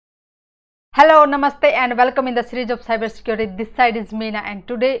Hello, namaste and welcome in the series of cybersecurity. This side is Meena and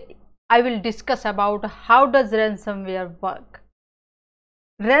today I will discuss about how does ransomware work.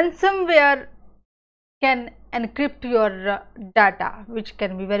 Ransomware can encrypt your data, which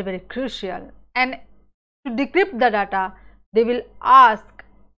can be very crucial, and to decrypt the data they will ask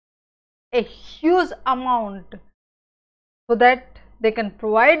a huge amount so that they can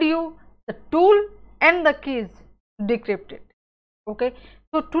provide you the tool and the keys to decrypt it. Okay,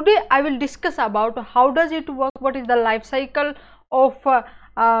 so today I will discuss about how does it work, what is the life cycle of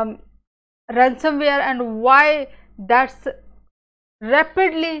ransomware and why that's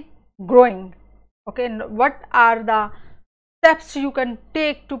rapidly growing. Okay, and what are the steps you can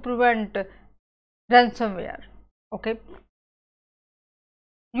take to prevent ransomware. Okay,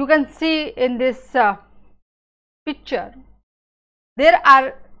 you can see in this picture there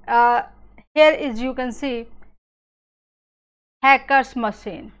are here is you can see hacker's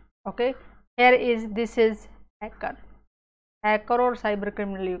machine. Okay, here is this is hacker or cyber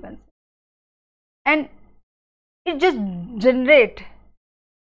criminal, you can say, and it just generate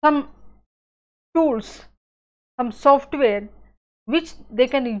some tools, some software which they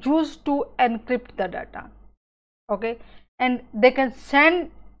can use to encrypt the data. Okay, and they can send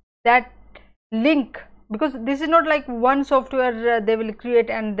that link, because this is not like one software they will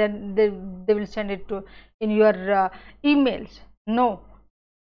create and then they will send it to in your emails. No,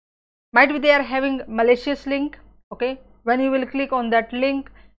 might be they are having malicious link. Okay, when you will click on that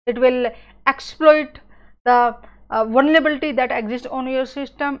link, it will exploit the vulnerability that exists on your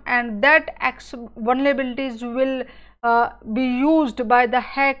system, and that vulnerabilities will be used by the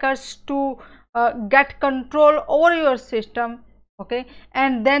hackers to get control over your system. Okay,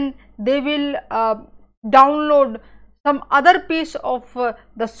 and then they will download some other piece of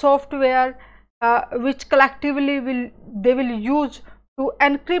the software which collectively they will use to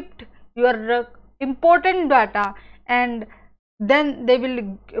encrypt your important data, and then they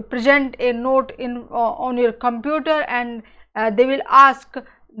will present a note in on your computer, and they will ask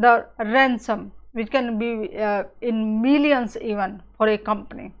the ransom, which can be in millions even for a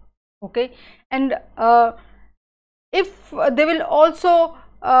company. Okay, and if they will also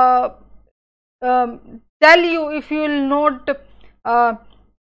tell you, if you will not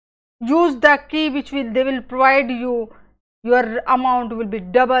use the key which they will provide you, your amount will be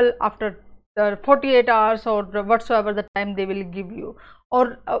double after 48 hours or whatsoever the time they will give you,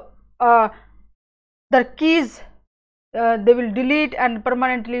 or the keys they will delete and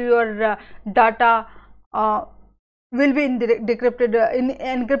permanently your data will be in decrypted in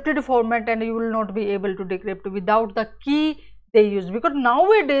encrypted format, and you will not be able to decrypt without the key they use, because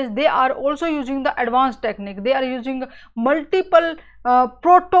nowadays they are also using the advanced technique. They are using multiple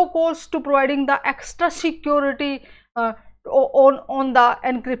protocols to providing the extra security on the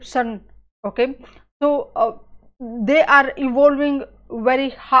encryption. Okay, so they are evolving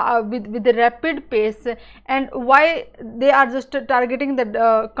very with the rapid pace, and why they are just targeting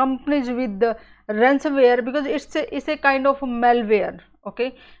the companies with the ransomware, because it's a kind of malware.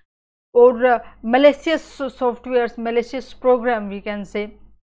 Okay, or malicious softwares, malicious program, we can say,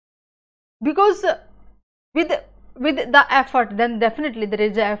 because with the effort, then definitely there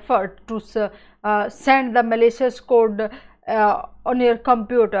is an effort to send the malicious code on your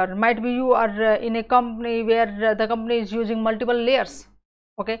computer. Might be you are in a company where the company is using multiple layers.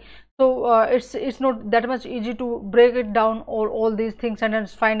 Okay, so it's not that much easy to break it down, all these things, and then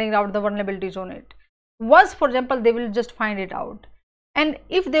finding out the vulnerabilities on it. Once, for example, they will just find it out, and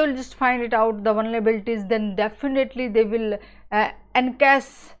if they will just find it out, the vulnerabilities, then definitely they will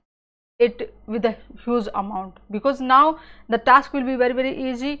encash it with a huge amount, because now the task will be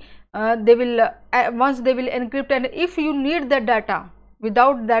very easy. They will once they will encrypt, and if you need the data,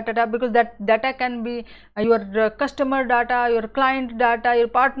 without that data, because that data can be your customer data, your client data, your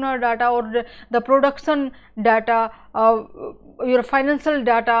partner data, or the production data, your financial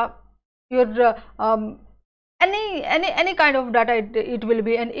data, your any kind of data it will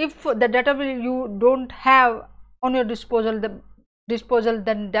be, and if the data you don't have on your disposal,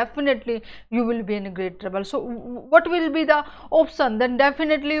 then definitely you will be in great trouble. So what will be the option? Then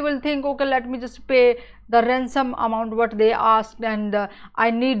definitely you will think, okay, let me just pay the ransom amount what they asked, and I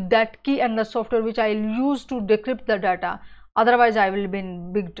need that key and the software which I will use to decrypt the data, otherwise I will be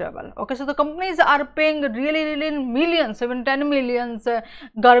in big trouble. Okay, so the companies are paying really in millions, even 10 millions.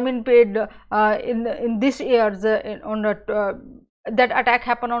 Government paid in this year's on the that attack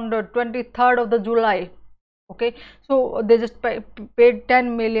happened on the 23rd of the July. Okay, so they just paid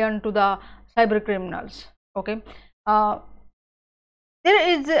 10 million to the cyber criminals. Okay, there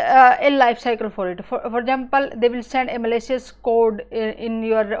is a life cycle for it. For example, they will send a malicious code in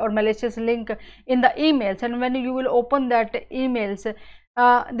your, or malicious link in the emails, and when you will open that emails,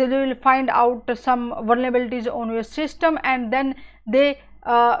 they will find out some vulnerabilities on your system, and then they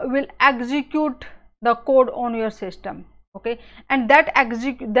will execute the code on your system. Okay, and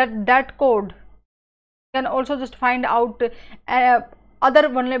that code can also just find out other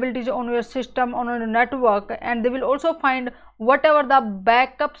vulnerabilities on your system, on your network, and they will also find whatever the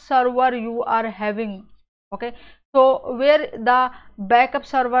backup server you are having. Okay, so where the backup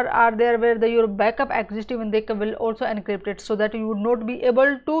server are there, where your backup exists, even they will also encrypt it, so that you would not be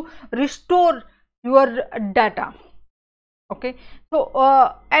able to restore your data. Okay, so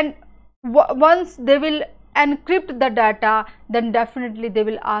and once they will encrypt the data, then definitely they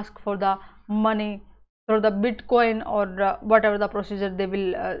will ask for the money through the Bitcoin, or whatever the procedure they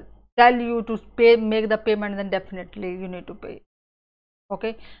will tell you to pay, make the payment, then definitely you need to pay.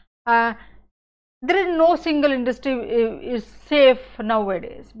 Okay, there is no single industry is safe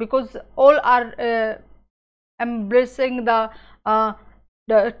nowadays, because all are embracing the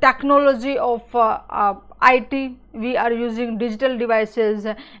technology of IT. We are using digital devices,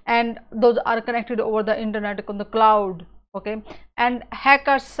 and those are connected over the internet on the cloud. Okay, and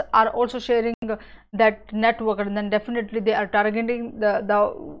hackers are also sharing that network, and then definitely they are targeting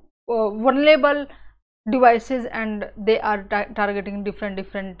the vulnerable devices, and they are targeting different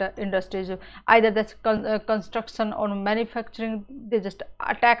industries. Either that's construction or manufacturing, they just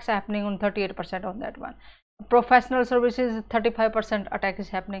attacks happening on 38% on that one. Professional services, 35% attack is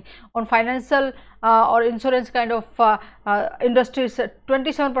happening on. Financial or insurance kind of industries,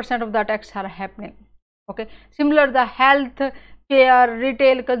 27% of the attacks are happening. Okay, similar the health care,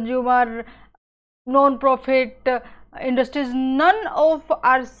 retail, consumer, non-profit industries, none of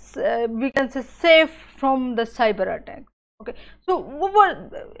are we can say safe from the cyber attack. Okay, so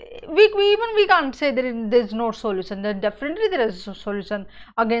we can't say there is no solution. Then definitely there is a solution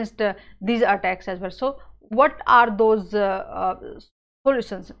against these attacks as well. So what are those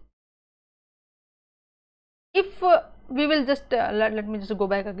solutions? If we will just let me just go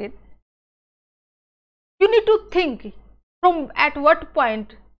back again. You need to think from at what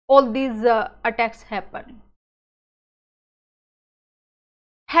point all these attacks happen.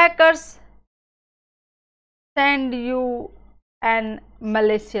 Hackers send you an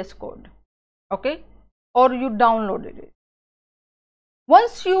malicious code, okay, or you downloaded it.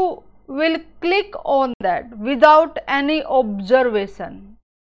 Once you will click on that without any observation,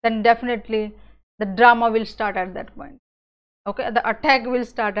 then definitely the drama will start at that point. Okay, the attack will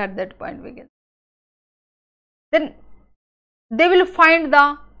start at that point. Then they will find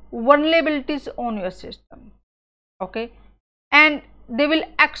the vulnerabilities on your system. Okay, and they will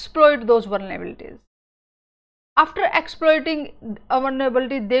exploit those vulnerabilities. After exploiting a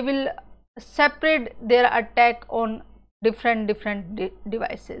vulnerability, they will separate their attack on different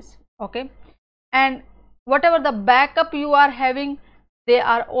devices. Okay, and whatever the backup you are having, they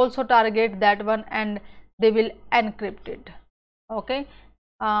are also target that one, and they will encrypt it. Okay,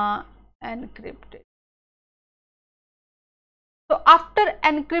 encrypt it. So after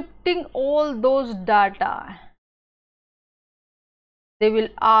encrypting all those data, they will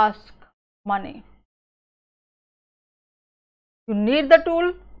ask money. You need the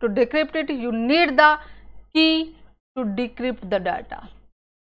tool to decrypt it, you need the key to decrypt the data,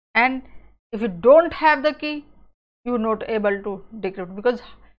 and if you don't have the key, you are not able to decrypt, because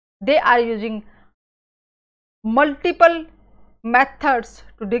they are using multiple methods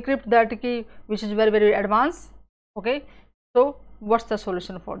to decrypt that key, which is very advanced. Okay, so what's the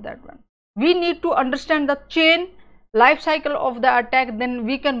solution for that one? We need to understand the chain life cycle of the attack, then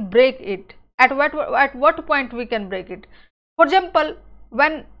we can break it. At what point we can break it? For example,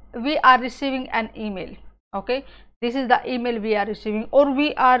 when we are receiving an email, okay, this is the email we are receiving, or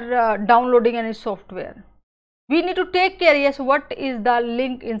we are downloading any software, we need to take care, yes, what is the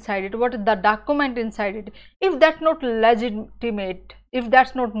link inside it, what is the document inside it. If that's not legitimate, if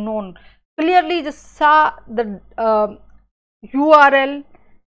that's not known, clearly just saw the URL,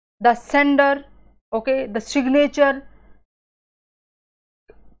 the sender, okay, the signature,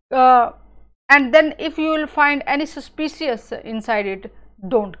 and then if you will find any suspicious inside it,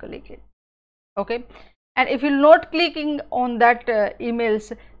 don't click it. Okay, and if you're not clicking on that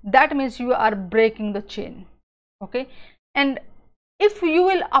emails, that means you are breaking the chain. Okay, and if you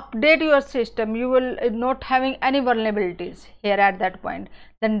will update your system, you will not having any vulnerabilities here at that point,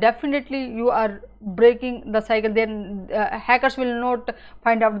 then definitely you are breaking the cycle. Then hackers will not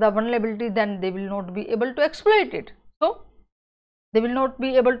find out the vulnerability, then they will not be able to exploit it. So they will not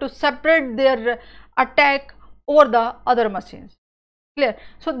be able to separate their attack over the other machines. Clear?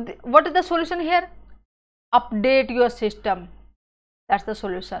 So what is the solution here? Update your system, that's the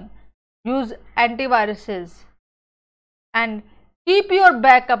solution. Use antiviruses and keep your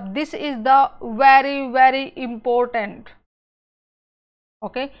backup. This is the very important.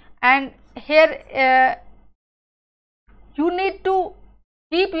 Okay, and here you need to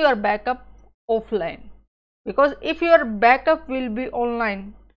keep your backup offline, because if your backup will be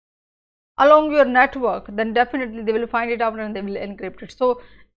online along your network, then definitely they will find it out and they will encrypt it. So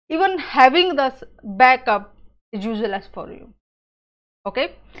even having this backup is useless for you.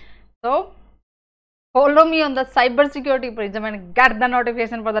 Okay, so follow me on the cybersecurity prism and get the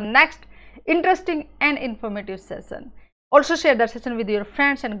notification for the next interesting and informative session. Also share that session with your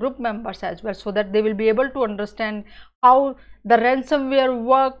friends and group members as well, so that they will be able to understand how the ransomware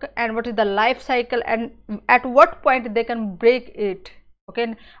work and what is the life cycle and at what point they can break it.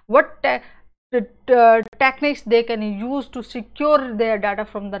 Okay, what techniques they can use to secure their data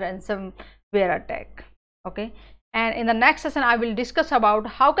from the ransomware attack. Okay, and in the next session I will discuss about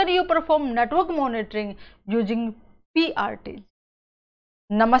how can you perform network monitoring using PRT.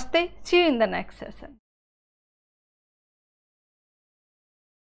 Namaste, see you in the next session.